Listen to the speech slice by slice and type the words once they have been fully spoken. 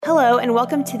Hello, and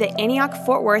welcome to the Antioch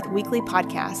Fort Worth Weekly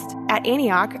Podcast. At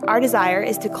Antioch, our desire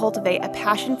is to cultivate a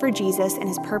passion for Jesus and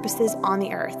his purposes on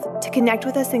the earth. To connect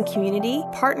with us in community,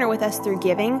 partner with us through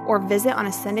giving, or visit on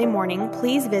a Sunday morning,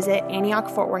 please visit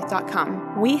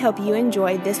AntiochFortWorth.com. We hope you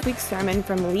enjoy this week's sermon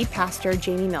from lead pastor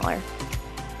Jamie Miller.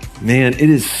 Man, it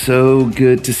is so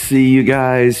good to see you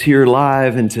guys here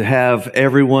live and to have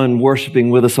everyone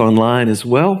worshiping with us online as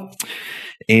well.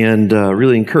 And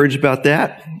really encouraged about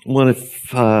that.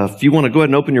 If you want to go ahead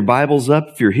and open your Bibles up,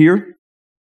 if you're here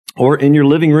or in your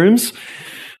living rooms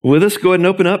with us, go ahead and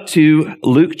open up to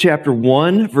Luke chapter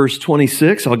 1, verse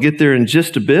 26. I'll get there in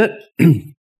just a bit.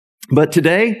 But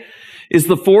today is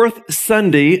the fourth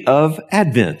Sunday of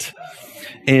Advent.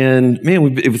 And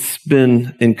man, it's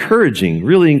been encouraging,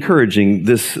 really encouraging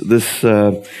this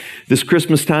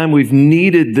Christmas time. We've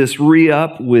needed this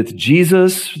re-up with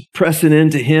Jesus, pressing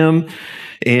into him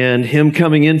and him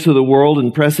coming into the world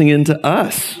and pressing into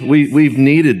us. We've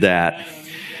needed that.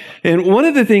 And one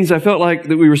of the things I felt like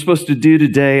that we were supposed to do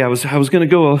today, I was going to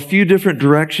go a few different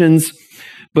directions,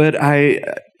 but I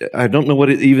don't know what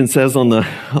it even says on the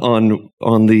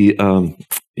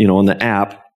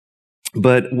app.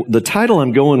 But the title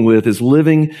I'm going with is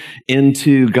Living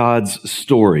into God's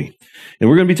Story. And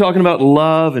we're going to be talking about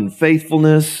love and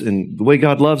faithfulness and the way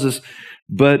God loves us.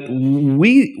 But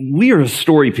we are a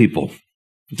story people.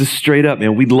 Just straight up,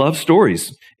 man. We love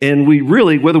stories. And we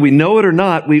really, whether we know it or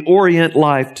not, we orient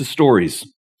life to stories.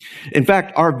 In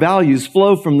fact, our values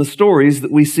flow from the stories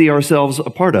that we see ourselves a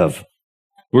part of.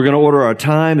 We're going to order our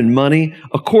time and money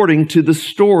according to the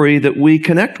story that we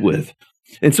connect with.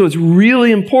 And so it's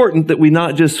really important that we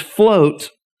not just float,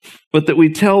 but that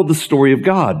we tell the story of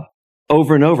God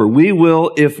over and over. We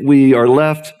will, if we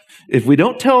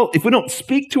don't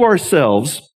speak to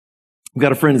ourselves. I've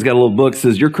got a friend who's got a little book that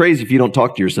says, "You're crazy if you don't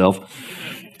talk to yourself."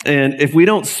 And if we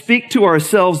don't speak to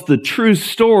ourselves the true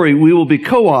story, we will be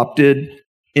co-opted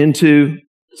into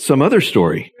some other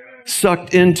story,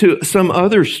 sucked into some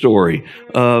other story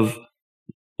of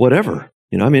whatever.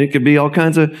 It could be all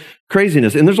kinds of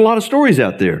craziness. And there's a lot of stories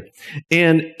out there.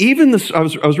 And even I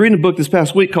was reading a book this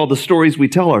past week called The Stories We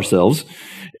Tell Ourselves.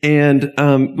 And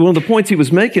one of the points he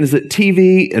was making is that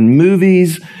TV and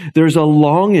movies, there's a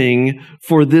longing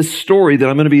for this story that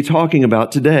I'm going to be talking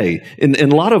about today. And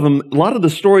a lot of the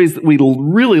stories that we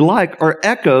really like are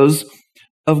echoes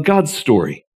of God's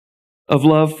story of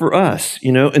love for us,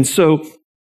 And so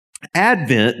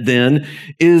Advent, then,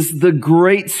 is the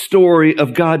great story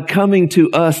of God coming to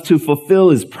us to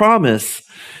fulfill his promise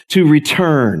to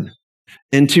return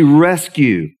and to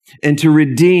rescue and to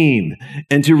redeem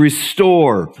and to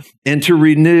restore and to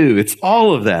renew. It's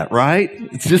all of that, right?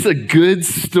 It's just a good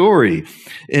story.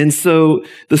 And so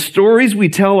the stories we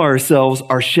tell ourselves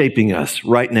are shaping us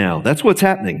right now. That's what's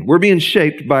happening. We're being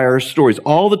shaped by our stories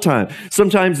all the time.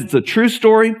 Sometimes it's a true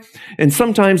story, and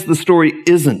sometimes the story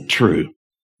isn't true.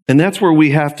 And that's where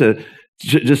we have to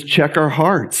just check our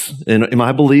hearts. And am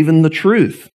I believing the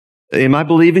truth? Am I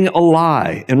believing a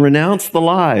lie and renounce the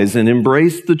lies and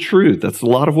embrace the truth? That's a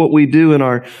lot of what we do in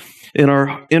our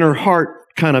inner heart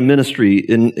kind of ministry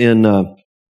in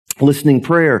listening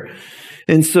prayer.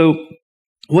 And so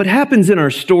what happens in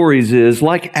our stories is,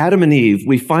 like Adam and Eve,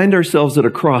 we find ourselves at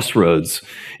a crossroads,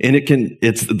 and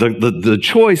it's the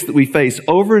choice that we face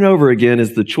over and over again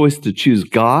is the choice to choose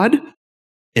God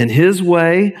and his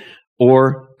way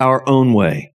or our own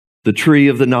way, the tree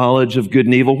of the knowledge of good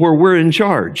and evil, where we're in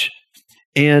charge.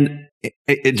 And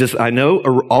I know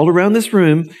all around this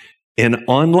room and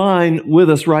online with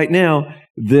us right now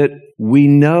that we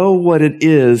know what it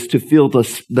is to feel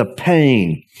the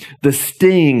pain, the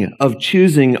sting of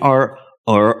choosing our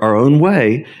own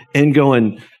way and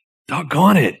going,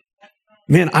 doggone it,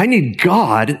 man, I need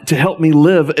God to help me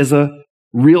live as a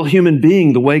real human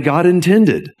being the way God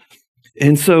intended.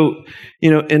 And so,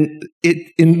 and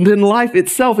then life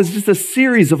itself is just a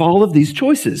series of all of these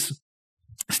choices,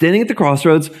 standing at the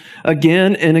crossroads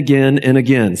again and again and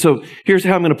again. So here's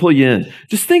how I'm going to pull you in.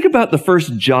 Just think about the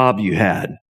first job you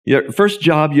had. First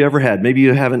job you ever had. Maybe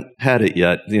you haven't had it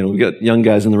yet. We got young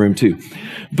guys in the room too.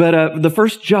 But the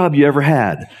first job you ever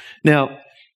had. Now,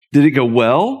 did it go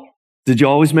well? Did you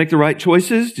always make the right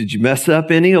choices? Did you mess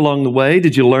up any along the way?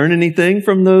 Did you learn anything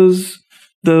from those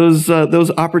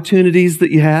opportunities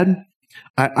that you had?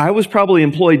 I was probably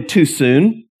employed too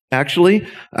soon. Actually,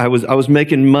 I was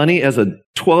making money as a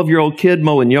 12-year-old kid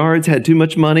mowing yards, had too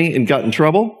much money and got in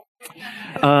trouble.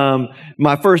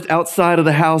 My first outside of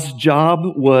the house job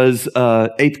was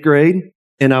 8th grade,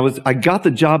 and I got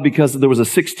the job because there was a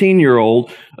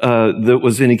 16-year-old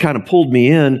and he kind of pulled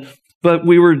me in but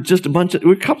we were just we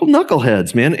were a couple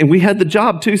knuckleheads, man. And we had the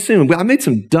job too soon. I made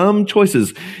some dumb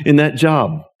choices in that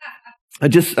job. I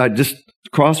just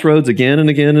crossroads again and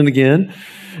again and again.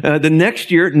 The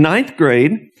next year, 9th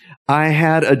grade, I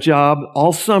had a job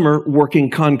all summer working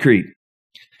concrete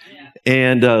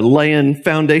and laying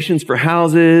foundations for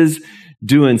houses,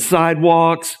 doing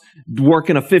sidewalks,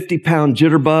 working a 50-pound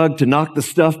jitterbug to knock the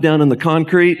stuff down in the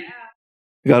concrete.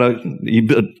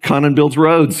 Conan builds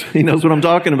roads. He knows what I'm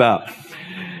talking about.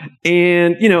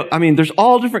 And, there's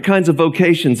all different kinds of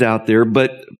vocations out there.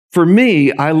 But for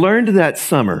me, I learned that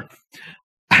summer.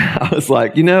 I was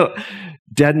like,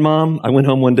 Dad and Mom, I went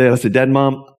home one day. I said, Dad and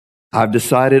Mom, I've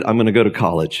decided I'm going to go to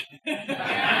college.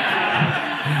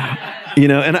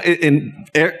 And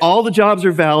all the jobs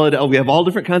are valid. We have all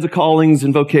different kinds of callings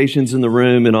and vocations in the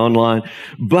room and online.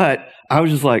 But I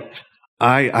was just like,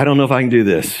 I don't know if I can do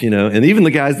this, And even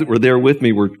the guys that were there with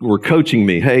me were coaching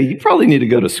me. Hey, you probably need to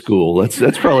go to school.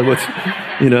 That's probably what's,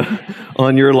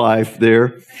 on your life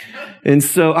there. And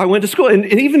so I went to school. And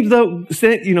even though,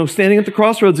 standing at the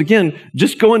crossroads again,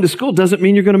 just going to school doesn't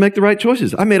mean you're going to make the right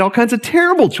choices. I made all kinds of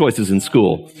terrible choices in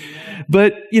school.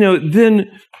 But,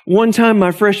 then one time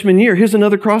my freshman year, here's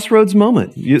another crossroads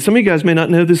moment. Some of you guys may not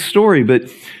know this story, but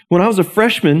when I was a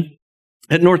freshman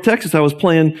at North Texas, I was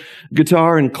playing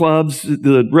guitar in clubs,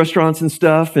 the restaurants and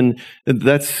stuff, and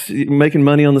that's making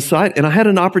money on the side. And I had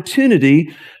an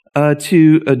opportunity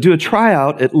to do a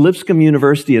tryout at Lipscomb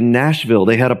University in Nashville.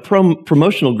 They had a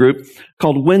promotional group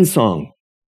called Windsong.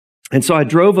 And so I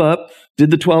drove up, did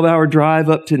the 12-hour drive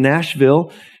up to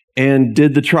Nashville, and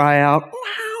did the tryout.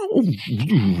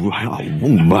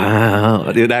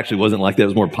 It actually wasn't like that. It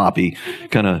was more poppy,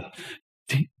 kind of.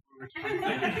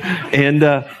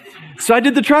 And so I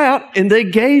did the tryout, and they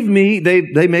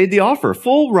made the offer,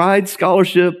 full ride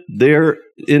scholarship there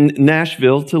in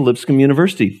Nashville to Lipscomb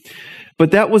University.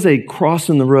 But that was a cross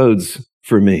in the roads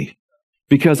for me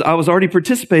because I was already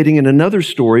participating in another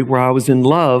story where I was in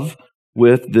love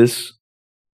with this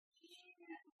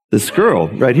girl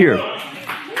right here.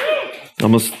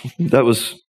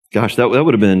 That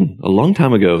would have been a long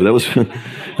time ago. That was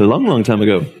a long time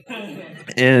ago.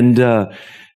 And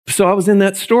so I was in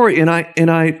that story, and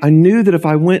I knew that if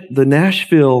I went the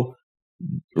Nashville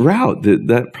route,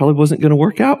 that probably wasn't going to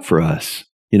work out for us,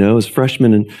 as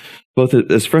freshmen and both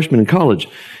as freshmen in college.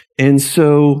 And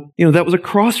so, that was a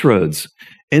crossroads.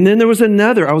 And then there was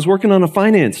another. I was working on a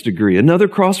finance degree, another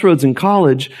crossroads in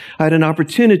college. I had an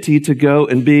opportunity to go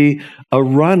and be a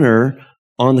runner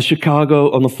on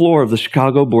the floor of the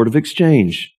Chicago Board of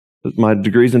Exchange. My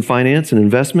degree's in finance and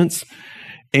investments.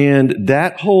 And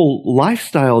that whole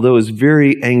lifestyle, though, is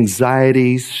very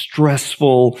anxiety,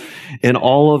 stressful, and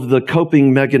all of the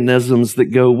coping mechanisms that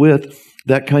go with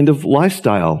that kind of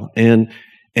lifestyle. And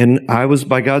I was,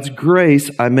 by God's grace,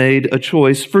 I made a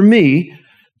choice for me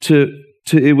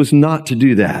it was not to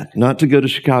do that, not to go to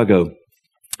Chicago.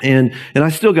 And I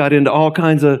still got into all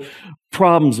kinds of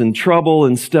problems and trouble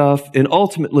and stuff, and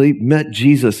ultimately met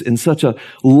Jesus in such a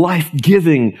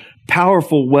life-giving,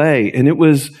 powerful way. And it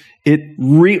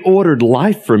reordered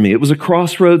life for me. It was a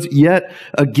crossroads yet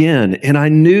again. And I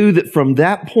knew that from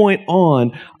that point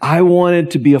on, I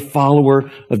wanted to be a follower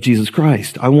of Jesus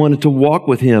Christ. I wanted to walk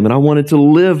with Him, and I wanted to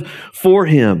live for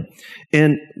Him.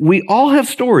 And we all have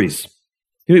stories.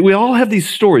 We all have these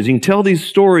stories. You can tell these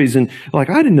stories and I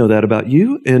didn't know that about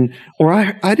you, or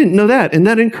I didn't know that. And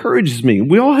that encourages me.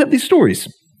 We all have these stories.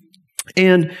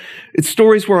 And it's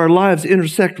stories where our lives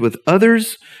intersect with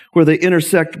others, where they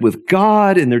intersect with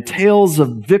God, and their tales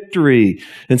of victory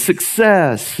and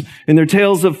success, and their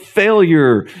tales of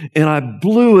failure, and I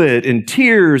blew it, and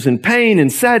tears, and pain, and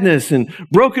sadness, and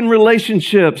broken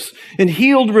relationships, and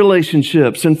healed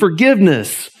relationships, and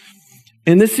forgiveness.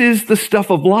 And this is the stuff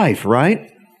of life, right?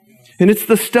 And it's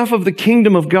the stuff of the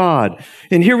kingdom of God.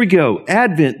 And here we go.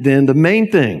 Advent, then, the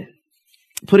main thing,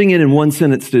 putting it in one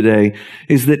sentence today,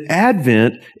 is that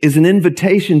Advent is an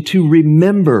invitation to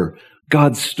remember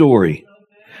God's story.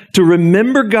 To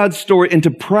remember God's story and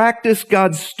to practice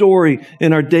God's story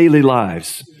in our daily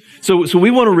lives. So we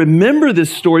want to remember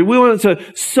this story. We want to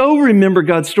so remember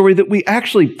God's story that we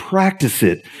actually practice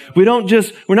it. We're not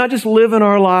just living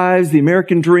our lives, the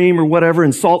American dream or whatever,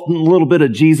 and salting a little bit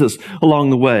of Jesus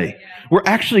along the way. We're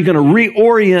actually going to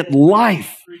reorient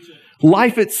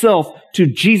life itself to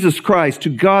Jesus Christ,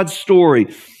 to God's story.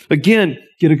 Again,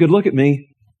 get a good look at me.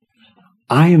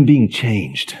 I am being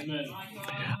changed.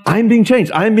 I'm being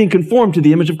changed. I'm being conformed to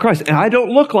the image of Christ. And I don't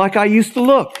look like I used to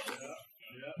look.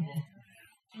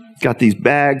 Got these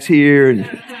bags here.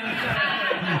 And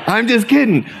I'm just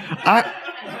kidding.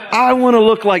 I want to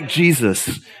look like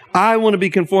Jesus. I want to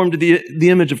be conformed to the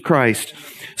image of Christ.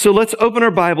 So let's open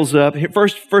our Bibles up.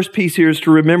 First piece here is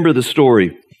to remember the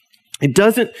story.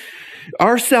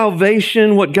 Our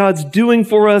salvation, what God's doing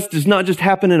for us, does not just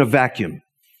happen in a vacuum.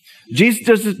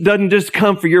 Jesus doesn't just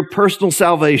come for your personal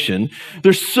salvation.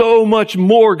 There's so much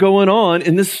more going on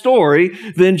in this story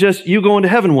than just you going to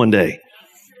heaven one day.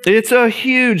 It's a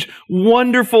huge,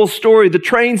 wonderful story. The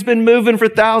train's been moving for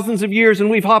thousands of years, and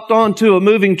we've hopped onto a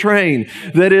moving train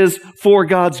that is for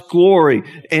God's glory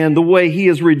and the way He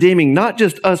is redeeming not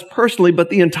just us personally, but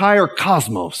the entire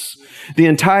cosmos, the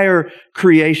entire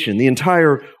creation, the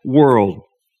entire world.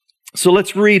 So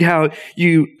let's read how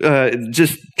you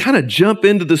just kind of jump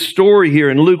into the story here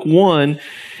in Luke 1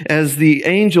 as the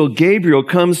angel Gabriel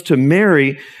comes to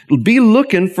Mary. Be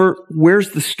looking for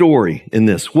where's the story in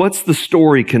this? What's the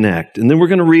story connect? And then we're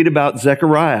going to read about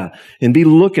Zechariah and be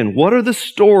looking. What are the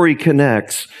story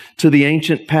connects to the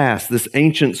ancient past, this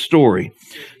ancient story?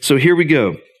 So here we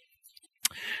go.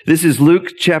 This is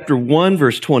Luke chapter 1,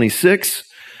 verse 26.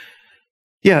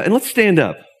 Yeah, and let's stand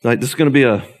up. This is going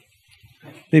to be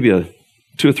maybe a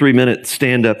 2 or 3 minute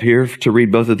stand up here to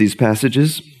read both of these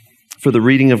passages for the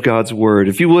reading of God's word.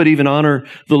 If you would, even honor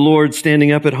the Lord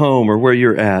standing up at home or where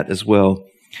you're at as well.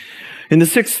 In the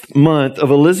 6th month of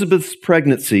Elizabeth's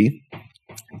pregnancy,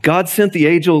 God sent the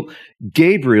angel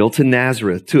Gabriel to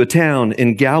Nazareth, to a town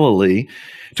in Galilee,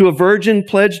 to a virgin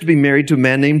pledged to be married to a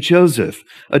man named Joseph,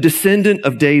 a descendant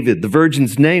of David. The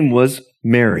virgin's name was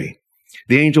Mary.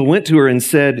 The angel went to her and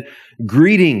said,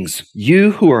 "Greetings,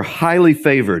 you who are highly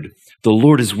favored. The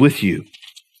Lord is with you."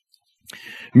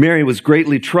 Mary was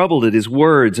greatly troubled at his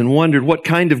words and wondered what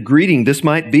kind of greeting this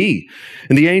might be.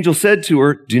 And the angel said to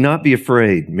her, "Do not be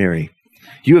afraid, Mary.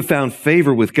 You have found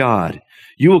favor with God.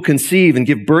 You will conceive and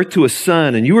give birth to a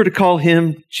son, and you are to call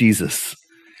him Jesus.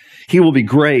 He will be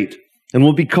great and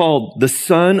will be called the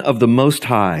Son of the Most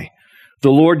High.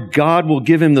 The Lord God will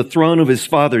give him the throne of his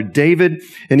father David,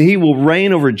 and he will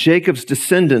reign over Jacob's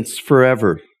descendants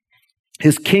forever.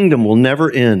 His kingdom will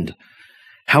never end."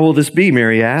 "How will this be?"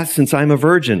 Mary asked, "since I'm a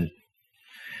virgin?"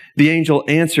 The angel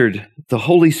answered, "The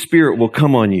Holy Spirit will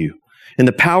come on you, and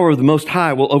the power of the Most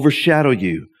High will overshadow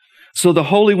you. So the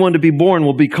Holy One to be born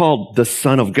will be called the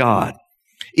Son of God.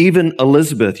 Even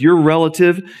Elizabeth, your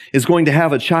relative, is going to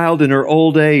have a child in her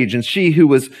old age, and she who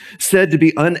was said to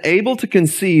be unable to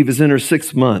conceive is in her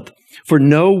 6th month, for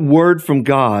no word from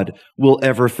God will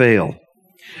ever fail."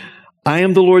 "I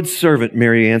am the Lord's servant,"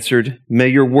 Mary answered. "May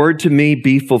your word to me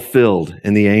be fulfilled."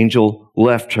 And the angel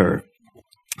left her.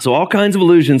 So all kinds of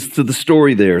allusions to the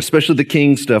story there, especially the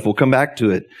king stuff. We'll come back to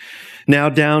it. Now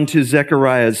down to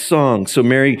Zechariah's song. So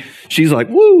Mary, she's like,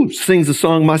 woo, sings a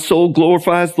song, "My soul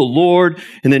glorifies the Lord."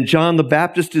 And then John the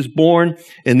Baptist is born.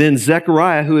 And then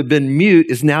Zechariah, who had been mute,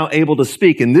 is now able to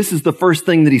speak. And this is the first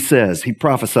thing that he says. He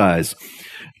prophesies.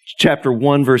 Chapter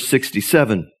 1, verse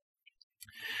 67.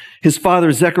 His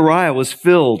father Zechariah was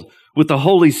filled with the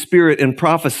Holy Spirit and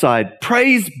prophesied,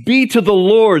 "Praise be to the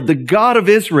Lord, the God of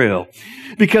Israel,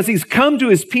 because he's come to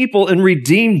his people and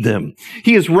redeemed them.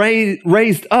 He has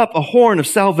raised up a horn of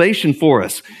salvation for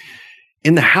us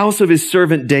in the house of his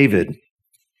servant David."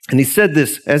 And he said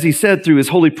this, as he said through his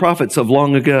holy prophets of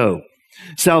long ago,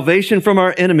 "Salvation from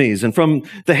our enemies and from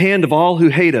the hand of all who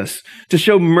hate us, to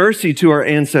show mercy to our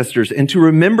ancestors and to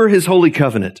remember his holy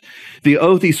covenant, the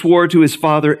oath he swore to his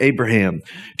father Abraham,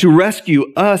 to rescue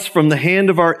us from the hand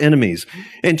of our enemies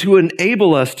and to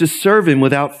enable us to serve him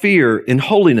without fear in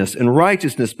holiness and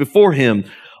righteousness before him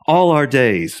all our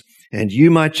days. And you,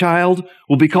 my child,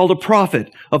 will be called a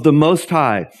prophet of the Most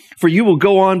High, for you will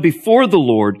go on before the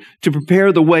Lord to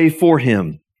prepare the way for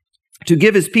him, to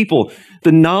give his people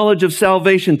the knowledge of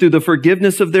salvation through the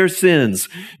forgiveness of their sins,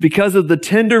 because of the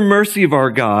tender mercy of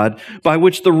our God, by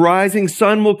which the rising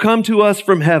sun will come to us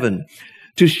from heaven,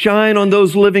 to shine on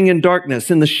those living in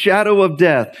darkness, in the shadow of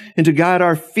death, and to guide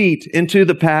our feet into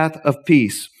the path of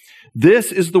peace."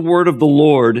 This is the word of the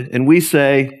Lord, and we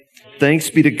say,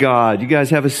 thanks be to God. You guys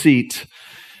have a seat.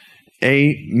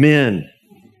 Amen.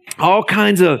 All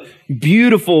kinds of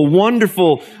beautiful,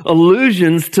 wonderful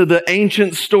allusions to the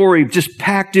ancient story just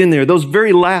packed in there. Those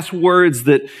very last words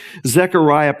that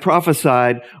Zechariah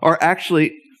prophesied are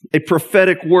actually a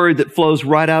prophetic word that flows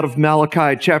right out of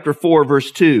Malachi chapter 4, verse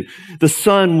 2. The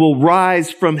sun will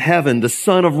rise from heaven, the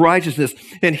sun of righteousness,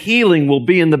 and healing will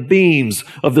be in the beams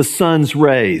of the sun's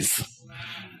rays.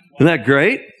 Isn't that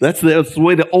great? That's the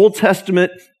way the Old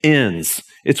Testament ends.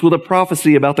 It's with a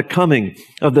prophecy about the coming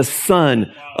of the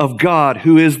Son of God,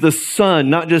 who is the Son,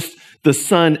 not just the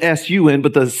Son, S-U-N,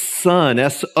 but the Son,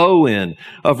 S-O-N,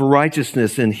 of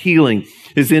righteousness and healing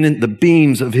is in the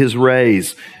beams of his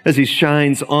rays as he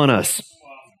shines on us.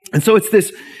 And so it's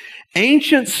this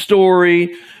ancient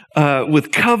story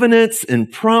with covenants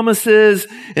and promises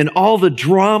and all the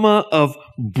drama of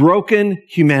broken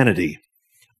humanity.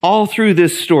 All through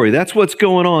this story, that's what's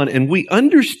going on. And we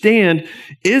understand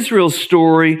Israel's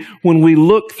story when we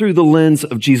look through the lens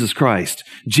of Jesus Christ.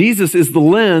 Jesus is the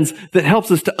lens that helps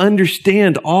us to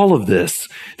understand all of this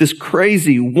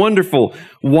crazy, wonderful,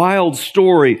 wild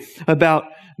story about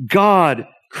God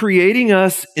creating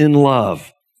us in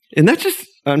love. And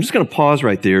I'm just going to pause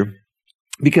right there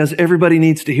because everybody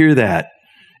needs to hear that.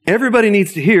 Everybody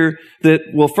needs to hear that,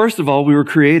 well, first of all, we were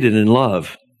created in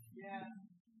love.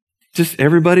 Just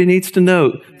everybody needs to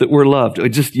know that we're loved.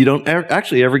 You don't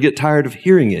actually ever get tired of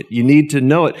hearing it. You need to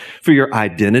know it for your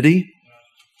identity,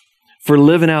 for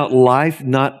living out life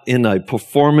not in a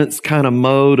performance kind of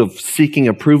mode of seeking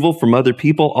approval from other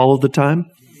people all of the time.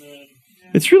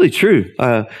 It's really true.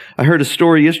 I heard a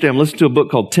story yesterday. I'm listening to a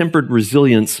book called Tempered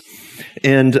Resilience,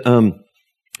 and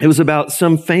it was about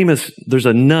there's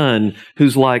a nun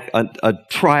who's like a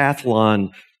triathlon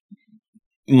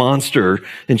monster,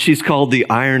 and she's called the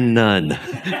Iron Nun.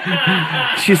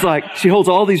 She holds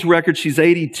all these records. She's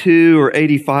 82 or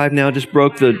 85 now, just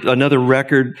broke another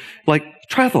record. Like,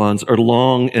 triathlons are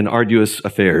long and arduous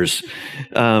affairs.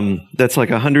 That's like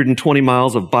 120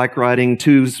 miles of bike riding,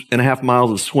 2.5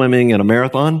 miles of swimming, and a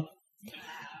marathon.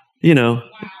 You know,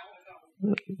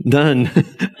 nun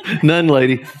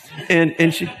lady.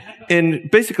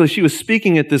 And basically, she was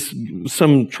speaking at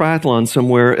some triathlon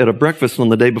somewhere at a breakfast on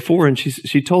the day before, and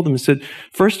she told them and said,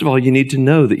 first of all, you need to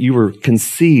know that you were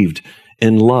conceived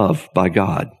in love by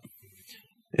God.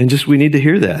 And we need to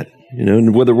hear that,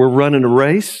 and whether we're running a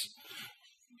race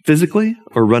physically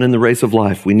or running the race of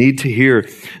life, we need to hear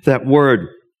that word.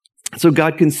 So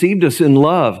God conceived us in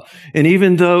love. And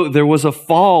even though there was a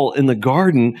fall in the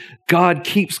garden, God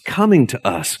keeps coming to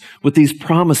us with these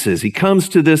promises. He comes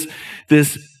to this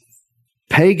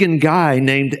pagan guy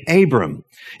named Abram,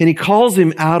 and he calls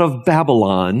him out of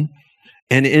Babylon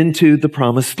and into the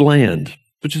promised land,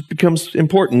 which becomes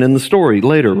important in the story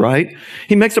later, right?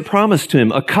 He makes a promise to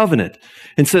him, a covenant,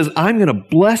 and says, I'm going to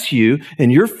bless you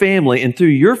and your family, and through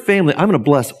your family, I'm going to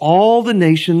bless all the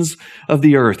nations of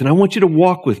the earth, and I want you to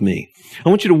walk with me. I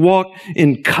want you to walk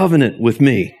in covenant with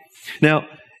me. Now,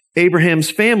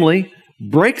 Abraham's family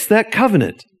breaks that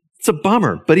covenant. It's a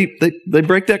bummer, but they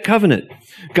break that covenant.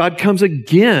 God comes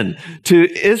again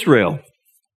to Israel,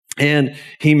 and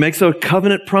he makes a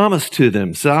covenant promise to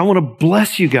them. So I want to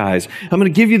bless you guys. I'm going to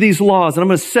give you these laws, and I'm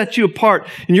going to set you apart,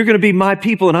 and you're going to be my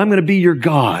people, and I'm going to be your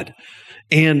God.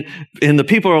 And the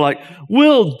people are like,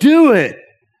 we'll do it.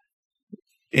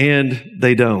 And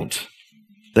they don't.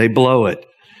 They blow it.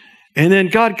 And then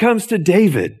God comes to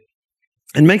David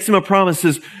and makes him a promise,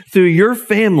 says, through your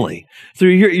family,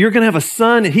 you're going to have a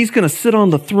son, and he's going to sit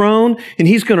on the throne, and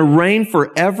he's going to reign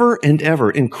forever and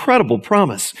ever. Incredible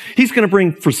promise. He's going to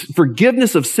bring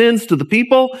forgiveness of sins to the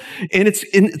people, and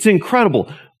it's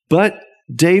incredible. But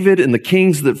David and the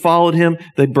kings that followed him,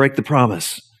 they break the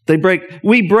promise.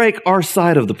 We break our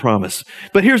side of the promise.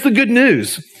 But here's the good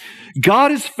news.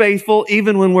 God is faithful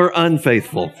even when we're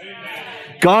unfaithful.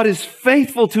 God is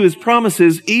faithful to his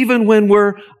promises even when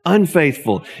we're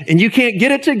unfaithful. And you can't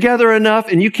get it together enough,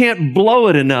 and you can't blow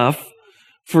it enough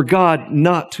for God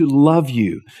not to love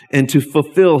you and to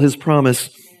fulfill his promise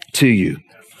to you.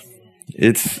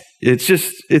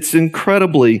 It's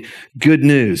incredibly good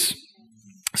news.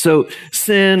 So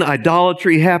sin,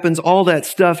 idolatry happens, all that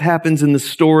stuff happens in the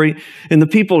story, and the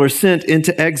people are sent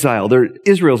into exile.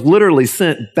 Israel's literally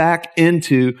sent back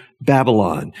into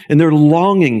Babylon, and they're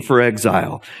longing for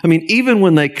exile. I mean, even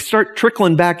when they start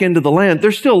trickling back into the land,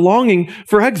 they're still longing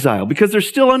for exile because they're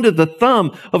still under the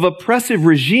thumb of oppressive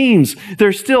regimes.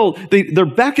 They're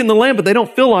back in the land, but they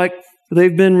don't feel like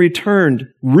they've been returned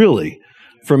really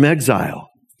from exile.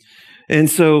 And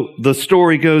so the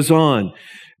story goes on.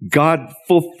 God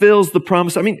fulfills the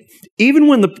promise. I mean, even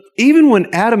when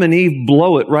Adam and Eve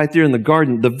blow it right there in the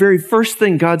garden, the very first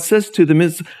thing God says to them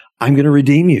is, I'm going to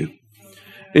redeem you.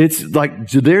 It's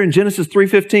like there in Genesis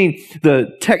 3:15,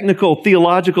 the technical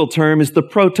theological term is the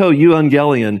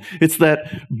proto-evangelion. It's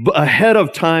that ahead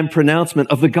of time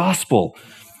pronouncement of the gospel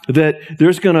that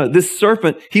this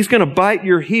serpent, he's going to bite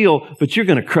your heel, but you're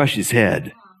going to crush his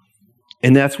head.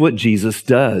 And that's what Jesus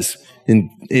does in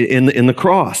the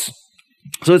cross.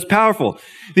 So it's powerful.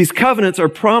 These covenants are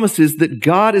promises that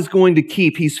God is going to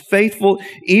keep. He's faithful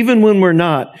even when we're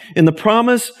not. And the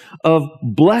promise of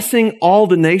blessing all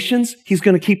the nations, he's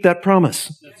going to keep that promise.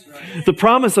 That's right. The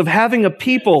promise of having a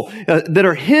people that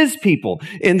are his people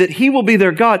and that he will be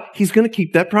their God, he's going to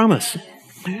keep that promise.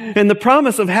 And the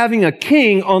promise of having a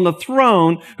king on the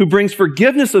throne who brings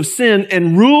forgiveness of sin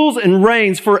and rules and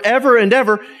reigns forever and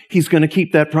ever, he's going to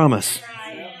keep that promise.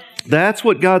 That's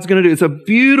what God's going to do. It's a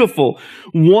beautiful,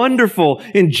 wonderful,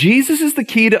 and Jesus is the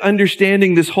key to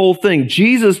understanding this whole thing.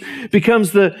 Jesus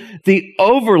becomes the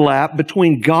overlap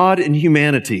between God and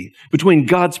humanity, between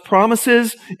God's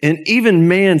promises and even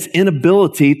man's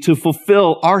inability to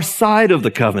fulfill our side of the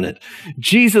covenant.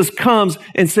 Jesus comes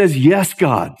and says, yes,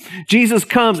 God. Jesus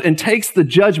comes and takes the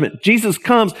judgment. Jesus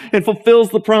comes and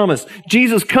fulfills the promise.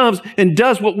 Jesus comes and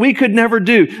does what we could never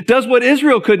do, does what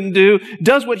Israel couldn't do,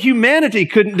 does what humanity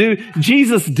couldn't do.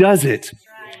 Jesus does it.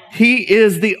 He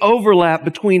is the overlap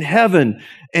between heaven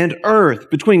and earth,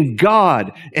 between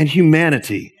God and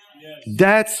humanity.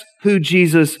 That's who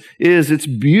Jesus is. It's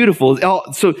beautiful.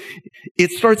 So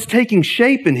it starts taking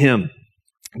shape in him.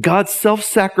 God's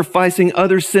self-sacrificing,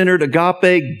 other-centered,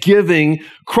 agape, giving,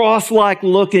 cross-like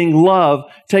looking love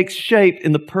takes shape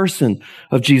in the person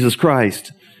of Jesus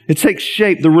Christ. It takes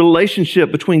shape, the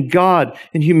relationship between God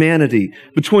and humanity,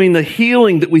 between the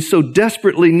healing that we so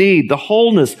desperately need, the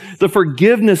wholeness, the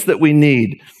forgiveness that we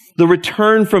need, the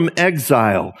return from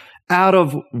exile, out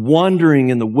of wandering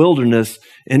in the wilderness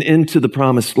and into the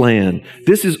promised land.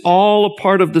 This is all a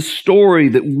part of the story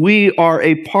that we are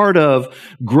a part of,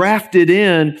 grafted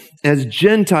in as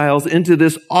Gentiles into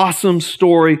this awesome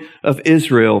story of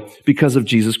Israel because of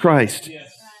Jesus Christ.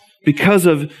 Because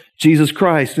of Jesus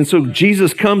Christ. And so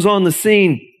Jesus comes on the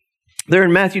scene there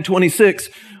in Matthew 26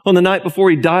 on the night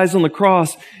before he dies on the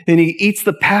cross, and he eats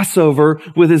the Passover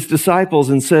with his disciples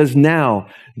and says, now,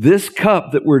 this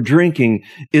cup that we're drinking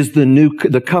is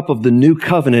the cup of the new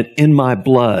covenant in my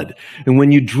blood. And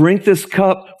when you drink this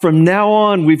cup, from now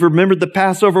on, we've remembered the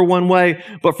Passover one way,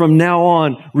 but from now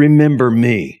on, remember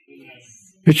me.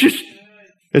 It's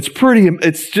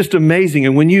just amazing.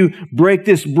 And when you break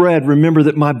this bread, remember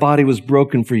that my body was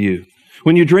broken for you.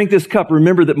 When you drink this cup,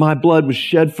 remember that my blood was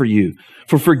shed for you,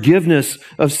 for forgiveness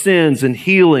of sins and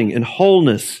healing and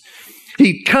wholeness.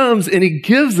 He comes and he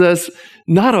gives us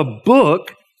not a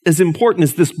book, as important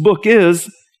as this book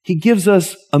is, he gives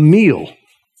us a meal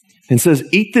and says,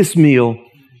 eat this meal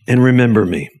and remember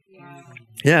me.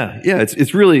 Yeah,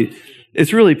 it's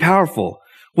really powerful.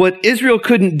 What Israel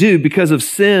couldn't do because of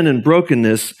sin and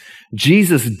brokenness,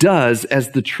 Jesus does as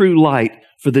the true light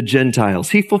for the Gentiles.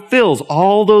 He fulfills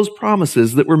all those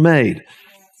promises that were made.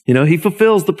 He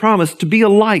fulfills the promise to be a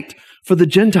light for the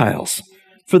Gentiles,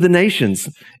 for the nations,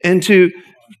 and to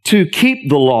keep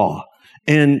the law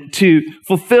and to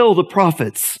fulfill the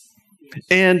prophets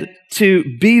and to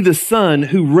be the Son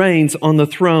who reigns on the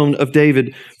throne of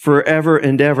David forever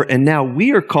and ever. And now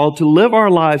we are called to live our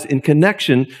lives in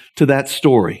connection to that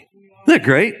story. Isn't that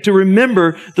great? To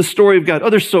remember the story of God. Oh,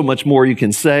 there's so much more you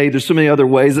can say. There's so many other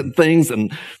ways and things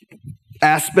and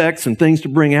aspects and things to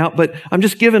bring out. But I'm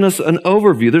just giving us an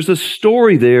overview. There's a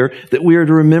story there that we are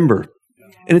to remember.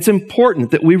 And it's important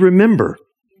that we remember.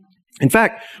 In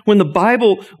fact, when the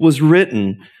Bible was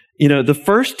written, the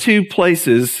first two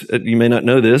places, you may not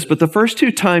know this, but the first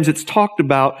two times it's talked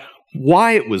about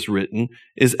why it was written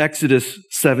is Exodus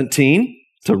 17,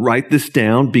 to write this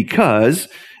down because,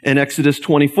 and Exodus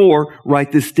 24,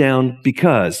 write this down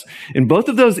because. In both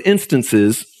of those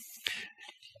instances,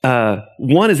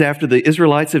 one is after the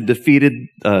Israelites have defeated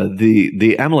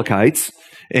the Amalekites.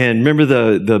 And remember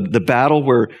the battle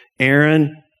where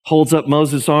Aaron holds up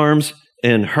Moses' arms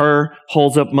and Hur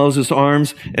holds up Moses'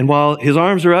 arms. And while his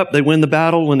arms are up, they win the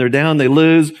battle. When they're down, they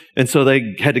lose. And so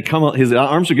they had to come up. His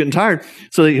arms are getting tired.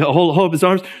 So they hold up his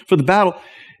arms for the battle.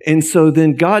 And so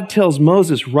then God tells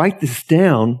Moses, write this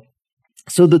down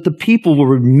so that the people will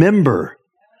remember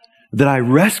that I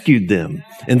rescued them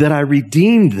and that I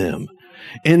redeemed them.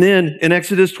 And then in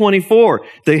Exodus 24,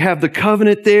 they have the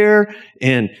covenant there,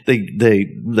 and they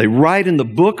write in the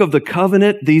book of the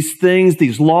covenant these things,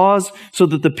 these laws, so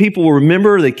that the people will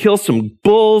remember. They kill some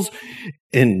bulls,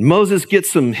 and Moses gets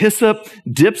some hyssop,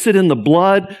 dips it in the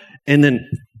blood, and then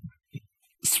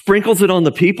sprinkles it on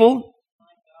the people.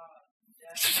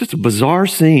 It's just a bizarre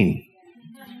scene,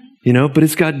 but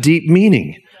it's got deep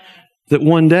meaning that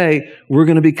one day we're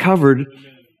going to be covered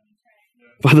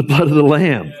by the blood of the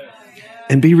Lamb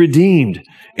and be redeemed.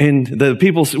 And the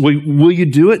people say, will you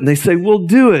do it? And they say, we'll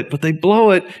do it. But they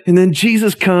blow it. And then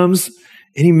Jesus comes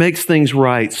and he makes things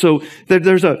right. So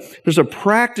there's a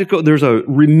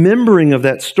remembering of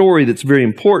that story that's very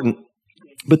important.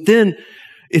 But then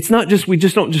it's not just, we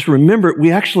just don't just remember it. We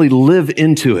actually live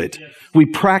into it. We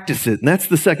practice it. And that's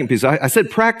the second piece. I said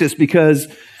practice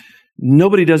because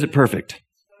nobody does it perfect.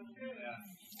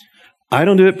 I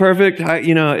don't do it perfect.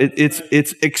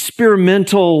 It's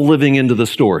experimental living into the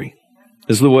story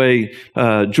is the way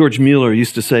George Mueller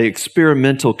used to say,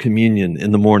 experimental communion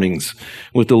in the mornings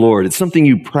with the Lord. It's something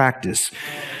you practice.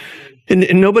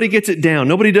 And nobody gets it down.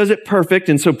 Nobody does it perfect.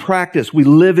 And so practice. We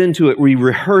live into it. We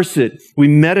rehearse it. We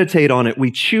meditate on it.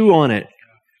 We chew on it.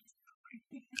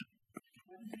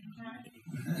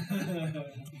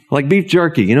 Like beef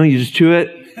jerky, you just chew it.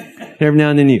 Every now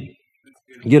and then you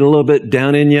get a little bit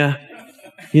down in you.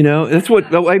 That's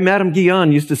the way Madame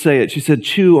Guyon used to say it. She said,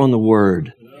 chew on the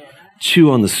word. Chew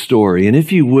on the story. And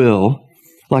if you will,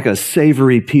 like a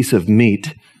savory piece of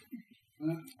meat,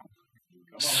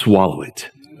 swallow it.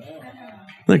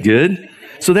 Isn't that good?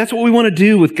 So that's what we want to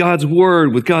do with God's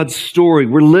word, with God's story.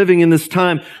 We're living in this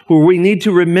time where we need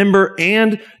to remember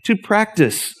and to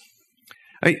practice.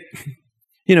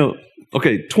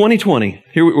 Okay, 2020.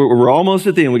 Here we're almost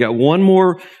at the end. We got one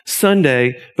more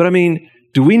Sunday. But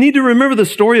do we need to remember the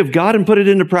story of God and put it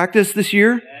into practice this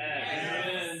year?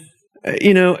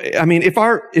 If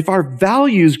our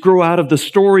values grow out of the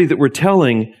story that we're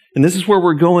telling, and this is where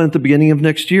we're going at the beginning of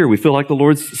next year, we feel like the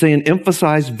Lord's saying,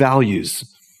 emphasize values.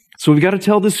 So we've got to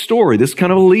tell this story, this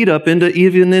kind of a lead up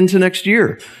into next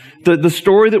year. The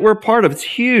story that we're a part of, it's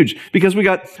huge because we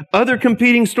got other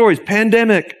competing stories,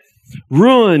 pandemic,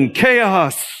 ruin,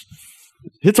 chaos.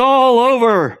 It's all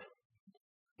over.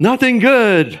 Nothing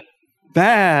good,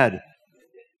 bad,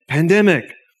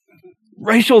 pandemic,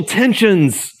 racial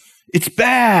tensions. It's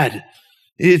bad.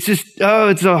 It's just,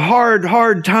 it's a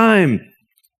hard time.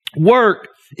 Work,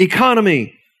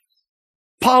 economy,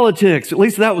 politics. At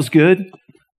least that was good.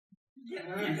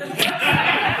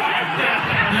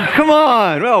 Come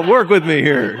on. Well, work with me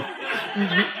here.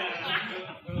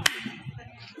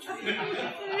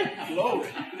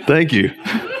 Thank you.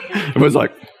 Everyone's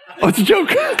like, oh, it's a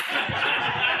joke.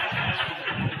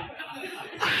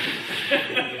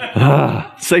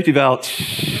 Safety valve.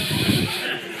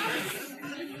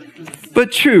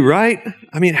 But true, right?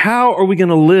 How are we going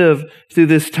to live through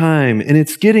this time? And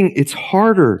it's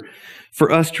harder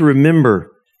for us to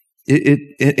remember.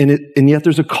 And yet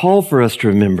there's a call for us to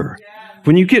remember.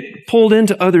 When you get pulled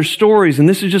into other stories, and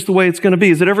this is just the way it's going to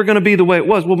be, is it ever going to be the way it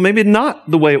was? Well, maybe not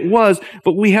the way it was,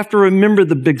 but we have to remember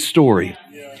the big story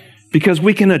because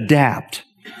we can adapt.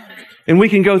 And we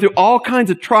can go through all kinds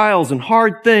of trials and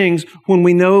hard things when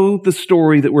we know the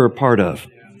story that we're a part of.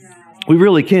 We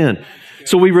really can.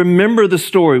 So we remember the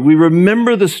story. We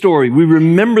remember the story. We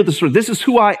remember the story. This is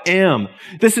who I am.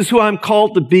 This is who I'm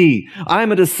called to be.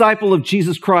 I'm a disciple of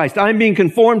Jesus Christ. I'm being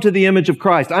conformed to the image of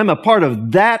Christ. I'm a part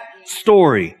of that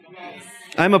story.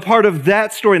 I'm a part of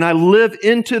that story, and I live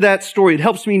into that story. It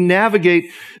helps me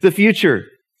navigate the future.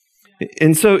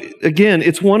 And so, again,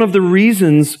 it's one of the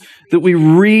reasons that we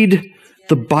read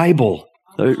the Bible.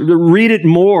 Read it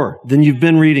more than you've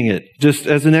been reading it, just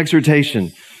as an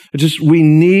exhortation. We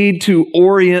need to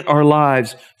orient our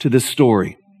lives to this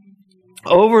story.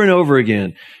 Over and over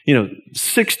again,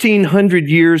 1,600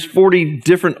 years, 40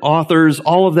 different authors,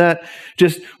 all of that,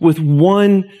 just with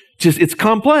one, it's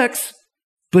complex,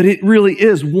 but it really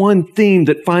is one theme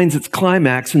that finds its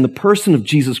climax in the person of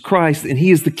Jesus Christ, and He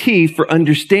is the key for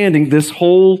understanding this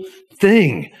whole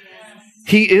thing.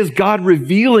 He is God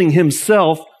revealing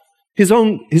Himself, His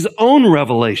own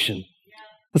revelation.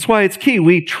 That's why it's key.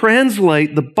 We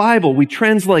translate the Bible, we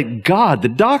translate God, the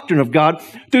doctrine of God,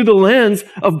 through the lens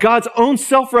of God's own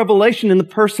self-revelation in the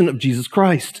person of Jesus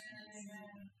Christ.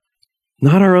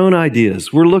 Not our own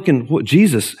ideas. We're looking,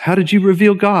 Jesus, how did you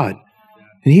reveal God?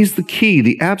 And He's the key,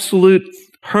 the absolute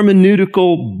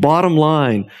hermeneutical bottom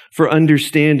line for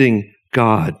understanding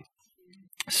God.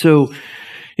 So,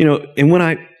 and when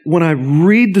I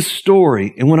read the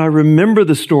story and when I remember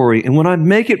the story and when I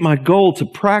make it my goal to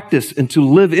practice and to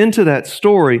live into that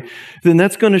story, then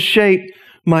that's going to shape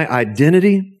my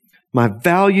identity, my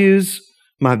values,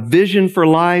 my vision for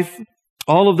life,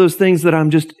 all of those things that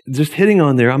I'm just hitting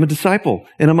on there. I'm a disciple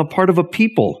and I'm a part of a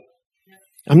people.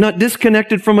 I'm not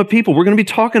disconnected from a people. We're going to be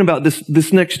talking about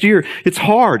this next year. It's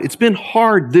hard. It's been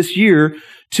hard this year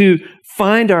to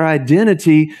find our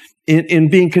identity in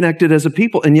being connected as a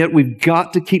people. And yet we've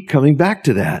got to keep coming back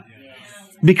to that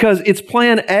because it's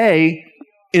plan A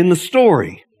in the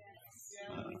story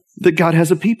that God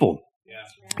has a people,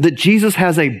 that Jesus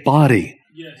has a body,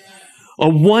 a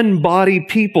one body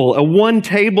people, a one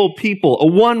table people, a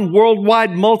one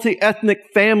worldwide multi-ethnic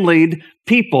familyed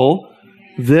people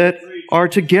that are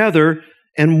together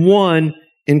and one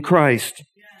in Christ.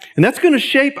 And that's going to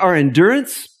shape our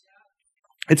endurance.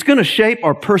 It's going to shape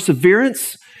our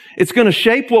perseverance. It's going to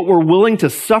shape what we're willing to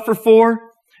suffer for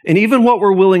and even what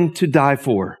we're willing to die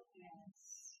for.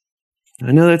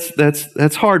 I know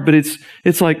that's hard, but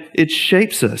it's like it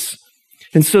shapes us.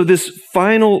 And so this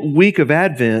final week of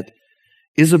Advent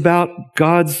is about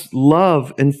God's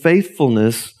love and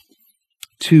faithfulness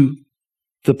to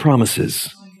the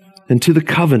promises and to the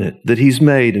covenant that He's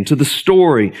made and to the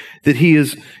story that He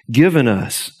has given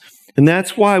us. And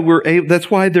that's why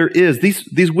there is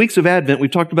these weeks of Advent.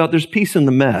 We've talked about there's peace in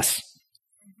the mess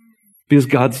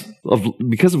because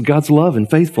of God's love and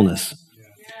faithfulness.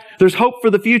 There's hope for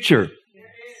the future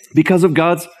because of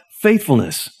God's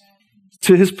faithfulness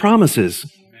to His promises.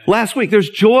 Last week, there's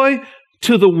joy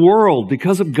to the world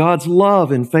because of God's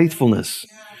love and faithfulness.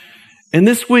 And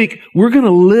this week, we're going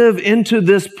to live into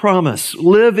this promise,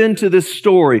 live into this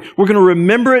story. We're going to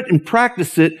remember it and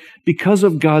practice it because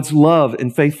of God's love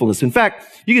and faithfulness. In fact,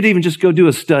 you could even just go do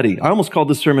a study. I almost called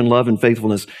this sermon Love and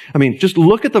Faithfulness. I mean, just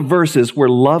look at the verses where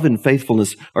love and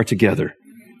faithfulness are together.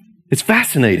 It's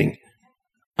fascinating.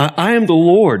 I am the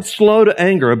Lord, slow to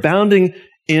anger, abounding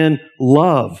in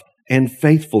love and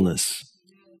faithfulness.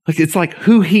 It's like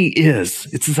who He is.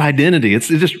 It's His identity. It's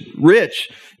just rich,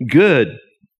 good.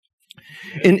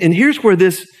 And here's where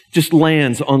this just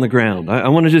lands on the ground. I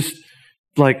want to just,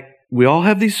 we all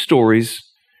have these stories,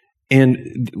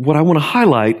 and what I want to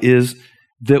highlight is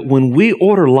that when we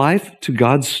order life to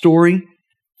God's story,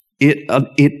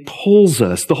 it pulls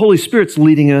us. The Holy Spirit's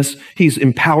leading us. He's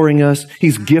empowering us.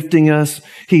 He's gifting us.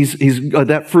 He's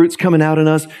that fruit's coming out in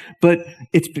us. But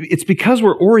it's because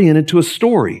we're oriented to a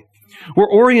story.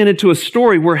 We're oriented to a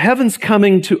story where heaven's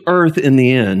coming to earth in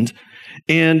the end.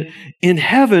 And in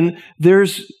heaven,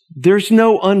 there's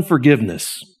no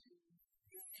unforgiveness.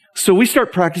 So we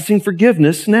start practicing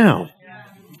forgiveness now.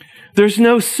 There's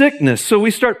no sickness. So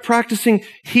we start practicing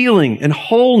healing and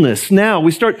wholeness now.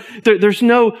 There's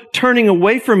no turning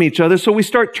away from each other. So we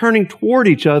start turning toward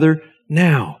each other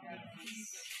now.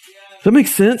 Does that make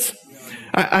sense?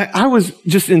 I was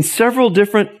just in several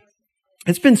different,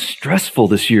 it's been stressful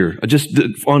this year, just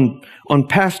on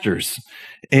pastors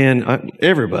and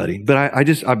everybody. But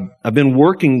I've been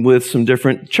working with some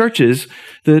different churches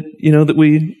that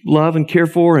we love and care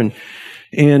for, and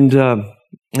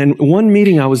one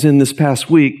meeting I was in this past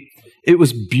week, it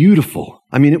was beautiful.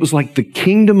 I mean, it was like the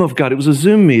kingdom of God. It was a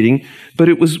Zoom meeting, but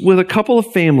it was with a couple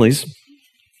of families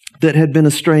that had been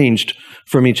estranged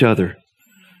from each other.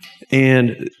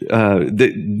 And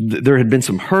there had been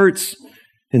some hurts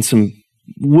and some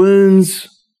wounds.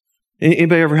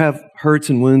 Anybody ever have hurts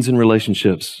and wounds in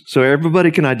relationships? So everybody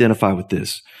can identify with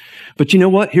this. But you know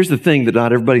what? Here's the thing that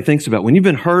not everybody thinks about. When you've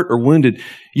been hurt or wounded,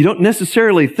 you don't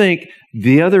necessarily think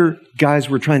the other guys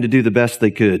were trying to do the best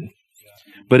they could.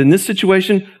 But in this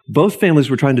situation, both families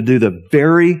were trying to do the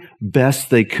very best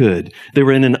they could. They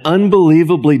were in an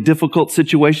unbelievably difficult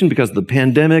situation because of the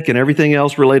pandemic and everything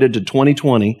else related to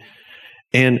 2020.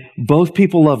 And both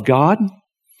people love God.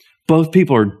 Both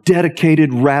people are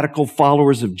dedicated, radical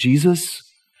followers of Jesus.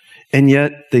 And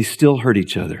yet they still hurt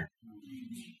each other.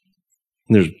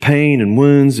 And there's pain and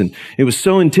wounds. And it was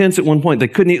so intense at one point, they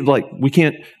couldn't,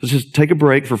 let's just take a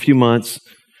break for a few months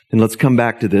and let's come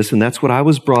back to this. And that's what I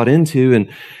was brought into.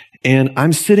 And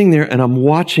I'm sitting there and I'm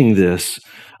watching this.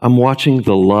 I'm watching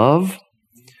the love,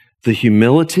 the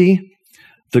humility,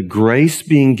 the grace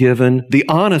being given, the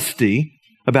honesty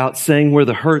about saying where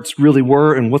the hurts really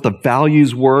were and what the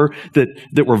values were that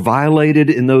were violated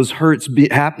in those hurts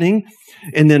happening.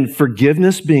 And then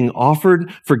forgiveness being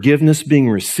offered, forgiveness being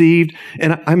received.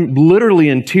 And I'm literally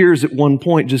in tears at one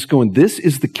point just going, this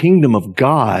is the kingdom of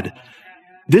God.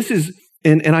 This is,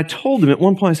 and I told them at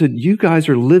one point, I said, you guys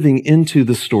are living into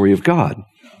the story of God.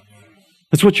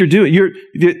 That's what you're doing.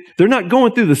 They're not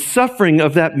going through the suffering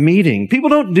of that meeting.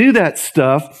 People don't do that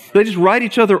stuff. They just write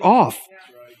each other off.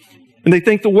 And they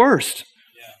think the worst.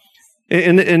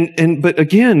 But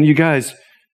again, you guys,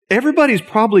 everybody's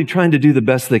probably trying to do the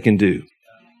best they can do.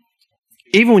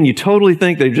 Even when you totally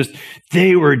think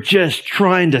they were just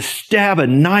trying to stab a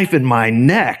knife in my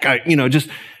neck.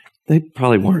 They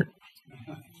probably weren't.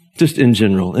 Just in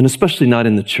general, and especially not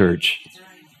in the church.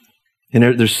 And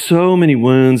there's so many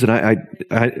wounds, and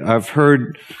I've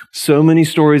heard so many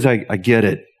stories, I get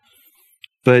it.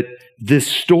 But this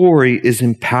story is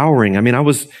empowering. I mean,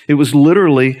 it was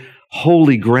literally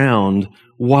holy ground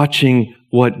watching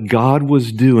what God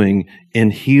was doing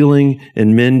in healing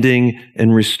and mending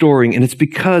and restoring. And it's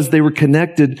because they were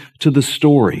connected to the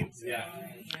story.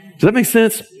 Does that make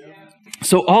sense?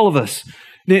 So all of us,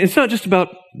 it's not just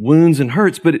about wounds and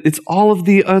hurts, but it's all of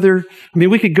the other. I mean,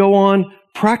 we could go on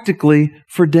practically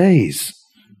for days,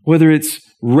 whether it's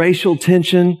racial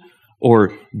tension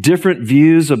or different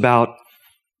views about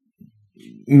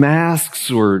masks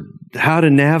or how to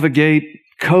navigate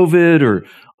COVID or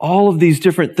all of these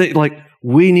different things.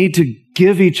 We need to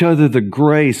give each other the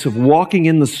grace of walking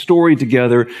in the story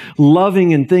together,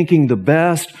 loving and thinking the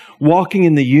best, walking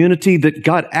in the unity that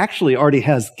God actually already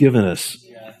has given us.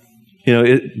 You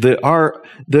know,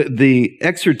 the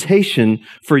exhortation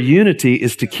for unity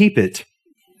is to keep it.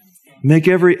 Make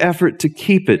every effort to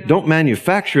keep it. Don't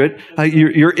manufacture it.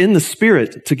 You're in the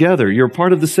Spirit together. You're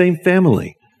part of the same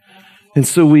family. And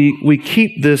so we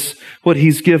keep this, what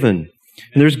He's given.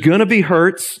 And there's going to be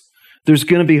hurts. There's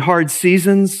going to be hard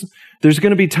seasons. There's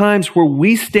going to be times where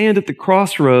we stand at the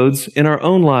crossroads in our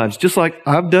own lives, just like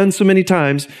I've done so many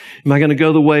times. Am I going to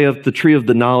go the way of the tree of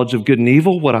the knowledge of good and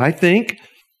evil, what I think?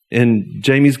 And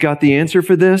Jamie's got the answer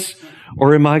for this.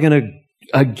 Or am I going to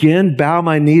again bow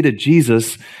my knee to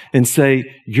Jesus and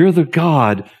say, you're the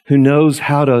God who knows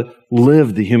how to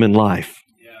live the human life.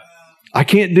 I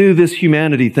can't do this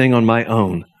humanity thing on my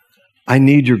own. I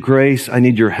need your grace. I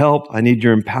need your help. I need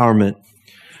your empowerment.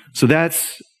 So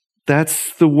that's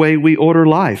the way we order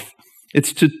life.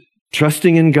 It's to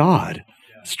trusting in God.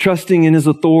 It's trusting in His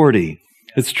authority.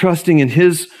 It's trusting in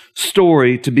His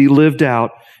story to be lived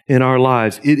out in our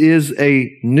lives. It is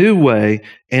a new way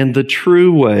and the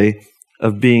true way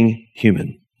of being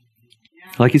human,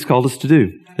 like He's called us to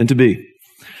do and to be.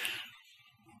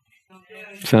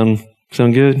 Sound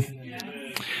good?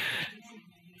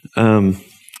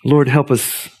 Lord, help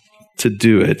us to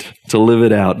do it, to live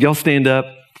it out. Y'all stand up.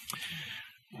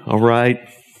 All right.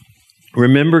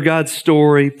 Remember God's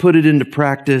story. Put it into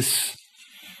practice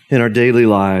in our daily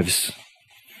lives.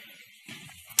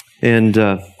 And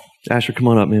Asher, come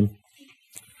on up, man.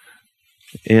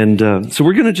 And so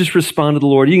we're going to just respond to the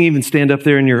Lord. You can even stand up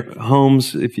there in your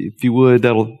homes if you would.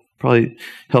 That'll probably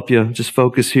help you just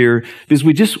focus here.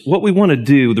 Because what we want to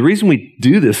do, the reason we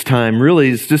do this time really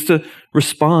is just to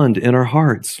respond in our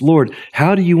hearts. Lord,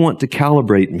 how do you want to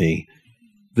calibrate me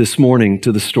this morning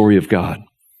to the story of God?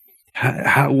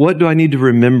 What do I need to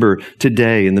remember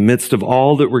today in the midst of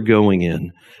all that we're going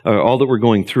in, all that we're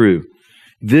going through?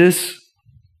 This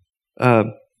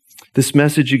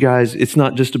message, you guys, it's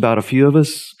not just about a few of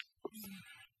us.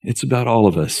 It's about all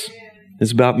of us.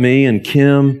 It's about me and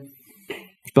Kim.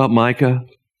 It's about Micah.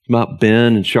 It's about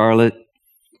Ben and Charlotte.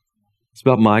 It's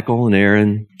about Michael and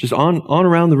Aaron. Just on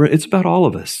around the room. It's about all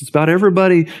of us. It's about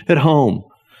everybody at home.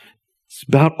 It's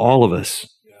about all of us.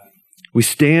 We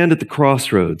stand at the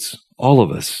crossroads, all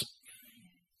of us.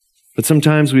 But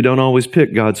sometimes we don't always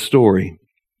pick God's story.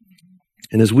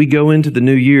 And as we go into the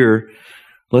new year,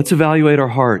 let's evaluate our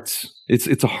hearts.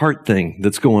 It's a heart thing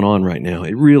that's going on right now.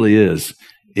 It really is.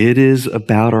 It is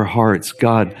about our hearts.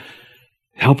 God,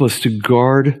 help us to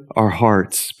guard our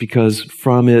hearts because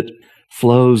from it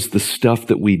flows the stuff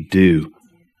that we do.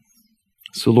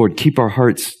 So Lord, keep our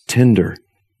hearts tender.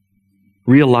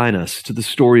 Realign us to the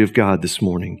story of God this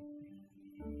morning.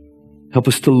 Help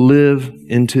us to live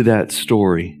into that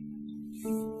story.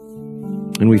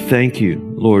 And we thank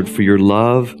you, Lord, for your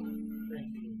love.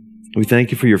 We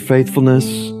thank you for your faithfulness.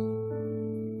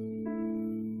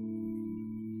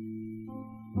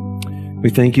 We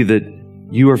thank you that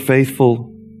you are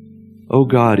faithful, oh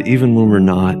God, even when we're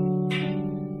not.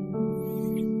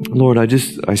 Lord, I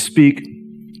speak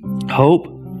hope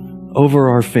over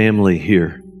our family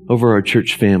here, over our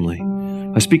church family.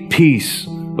 I speak peace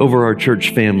over our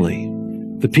church family,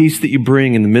 the peace that you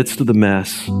bring in the midst of the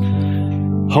mess,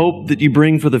 hope that you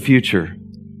bring for the future.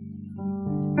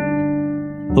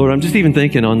 Lord, I'm just even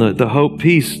thinking on the hope,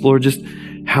 peace, Lord, just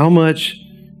how much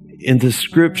in the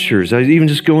scriptures, I was even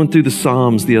just going through the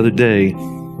Psalms the other day,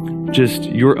 just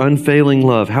your unfailing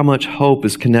love, how much hope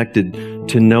is connected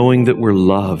to knowing that we're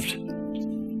loved.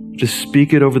 Just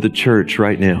speak it over the church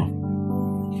right now.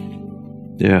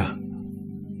 Yeah.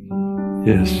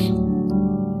 Yes.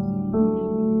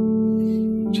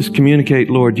 Just communicate,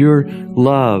 Lord, your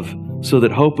love so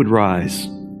that hope would rise.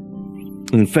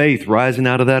 And faith rising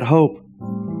out of that hope.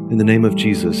 In the name of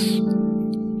Jesus.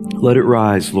 Let it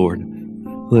rise, Lord.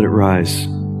 Let it rise.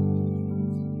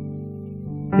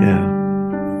 Yeah.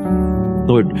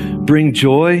 Lord, bring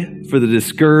joy for the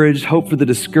discouraged, hope for the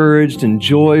discouraged, and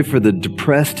joy for the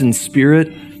depressed in spirit.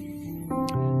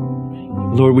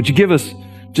 Lord, would you give us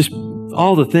just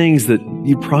all the things that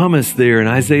you promised there in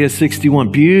Isaiah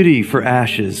 61. Beauty for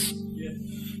ashes.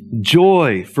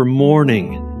 Joy for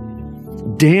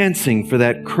mourning. Dancing for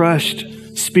that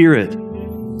crushed spirit.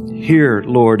 Here,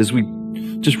 Lord, as we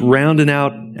just rounding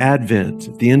out Advent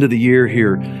at the end of the year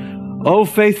here. Oh,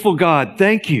 faithful God,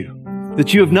 thank you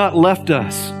that you have not left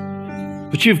us,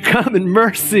 but you've come in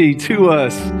mercy to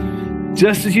us,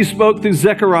 just as you spoke through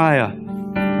Zechariah.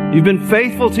 You've been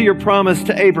faithful to your promise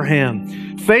to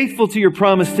Abraham, faithful to your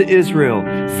promise to Israel,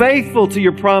 faithful to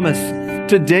your promise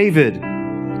to David.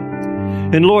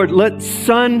 And Lord, let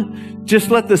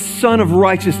the sun of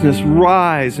righteousness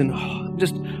rise, and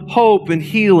just hope and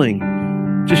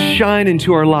healing just shine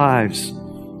into our lives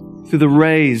through the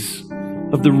rays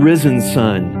of the risen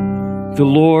Son, the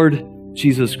Lord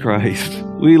Jesus Christ.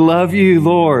 We love you,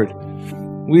 Lord.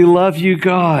 We love you,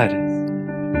 God.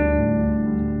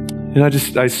 And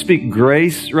I speak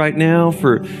grace right now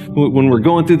for when we're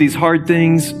going through these hard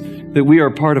things, that we are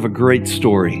part of a great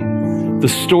story, the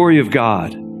story of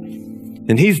God.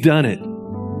 And He's done it.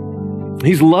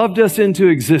 He's loved us into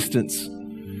existence.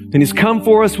 And He's come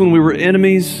for us when we were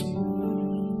enemies.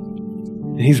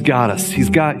 And He's got us. He's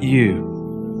got you.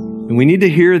 And we need to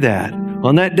hear that.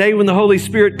 On that day when the Holy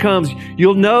Spirit comes,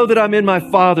 you'll know that I'm in my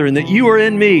Father, and that you are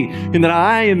in me, and that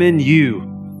I am in you.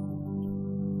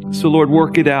 So Lord,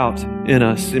 work it out in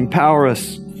us. Empower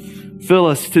us. Fill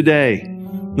us today.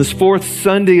 This fourth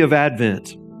Sunday of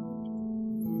Advent,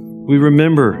 we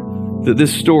remember that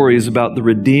this story is about the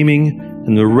redeeming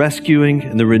and the rescuing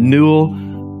and the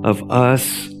renewal of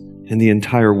us and the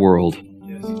entire world.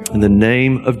 In the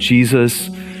name of Jesus,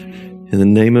 in the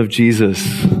name of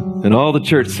Jesus. And all the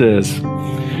church says,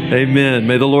 amen.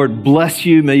 May the Lord bless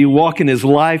you. May you walk in His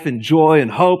life and joy and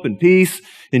hope and peace.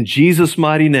 In Jesus'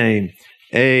 mighty name,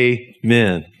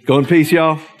 amen. Go in peace,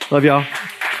 y'all. Love y'all.